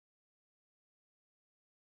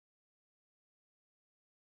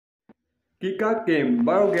Kika came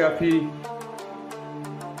Biography.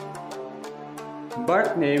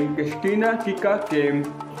 Birth name Christina Kika came.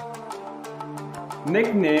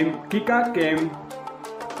 Nickname Kika came.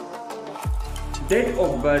 Date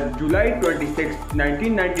of birth July 26,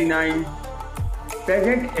 1999.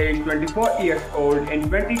 Present age 24 years old in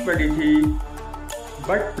 2023.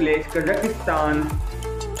 Birthplace Kazakhstan.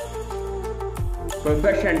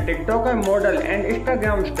 Profession TikToker, model and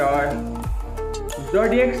Instagram star.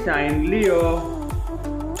 Zodiac sign Leo.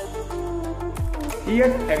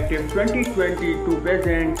 Years active 2020 to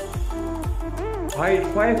present. Height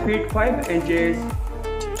 5 feet 5 inches.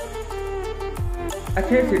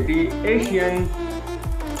 Ethnicity Asian.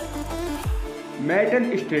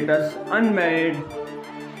 Marital status unmarried.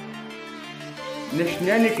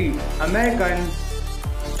 Nationality American.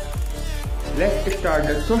 Let's start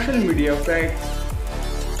the social media facts.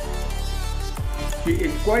 She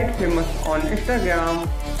is quite famous on Instagram,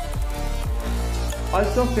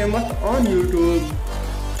 also famous on YouTube,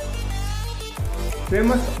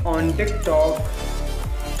 famous on TikTok.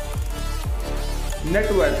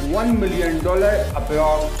 Net worth $1 million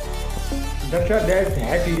approx. Dasha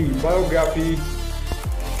Dzhakeli Biography.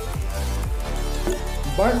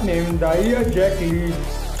 Birth name Dasha Dzhakeli.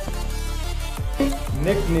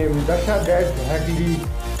 Nickname Dasha Dzhakeli.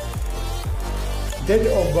 Date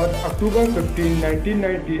of birth October 15,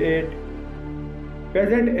 1998.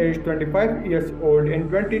 Present age 25 years old in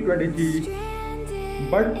 2023.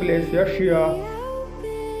 Birthplace Russia.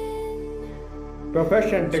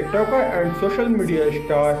 Profession TikToker and social media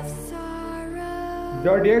star.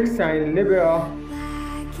 Zodiac sign Libra.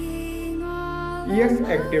 Years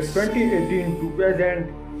active 2018 to present.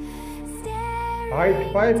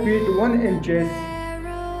 Height 5 feet 1 inches.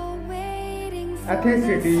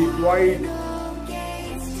 Ethnicity white.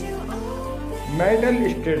 Marital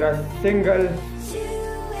status single.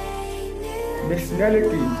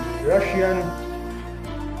 Nationality Russian.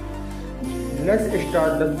 Let's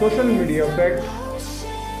start the social media facts.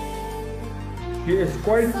 He is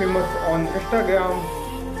quite famous on Instagram,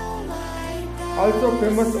 also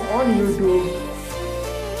famous on YouTube,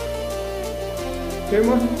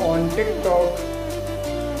 famous on TikTok.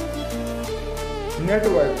 Net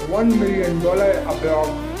worth $1 million approx.